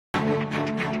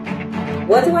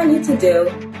What do I need to do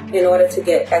in order to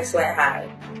get excellent high?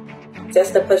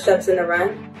 Just the push-ups and the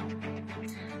run?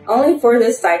 Only for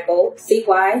this cycle,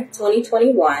 CY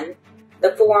 2021,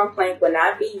 the full-arm plank will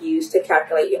not be used to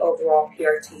calculate your overall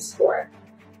PRT score.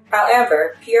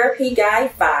 However, PRP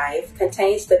Guide 5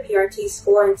 contains the PRT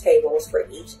scoring tables for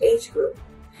each age group.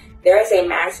 There is a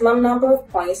maximum number of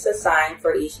points assigned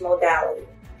for each modality.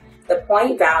 The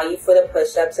point value for the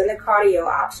push-ups and the cardio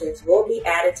options will be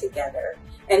added together,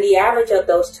 and the average of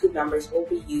those two numbers will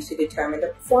be used to determine the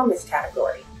performance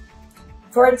category.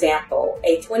 For example,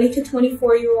 a 20 to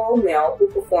 24-year-old male who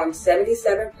performs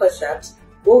 77 push-ups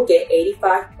will get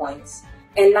 85 points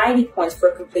and 90 points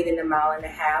for completing the 1.5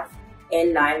 miles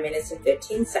in 9 minutes and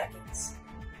 15 seconds.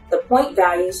 The point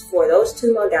values for those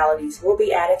two modalities will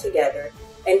be added together,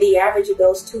 and the average of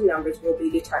those two numbers will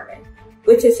be determined,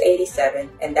 which is 87,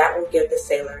 and that will give the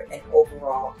sailor an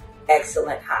overall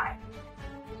excellent high.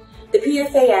 The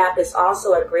PFA app is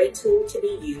also a great tool to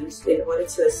be used in order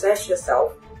to assess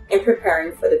yourself in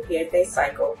preparing for the PFA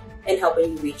cycle and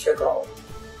helping you reach your goal.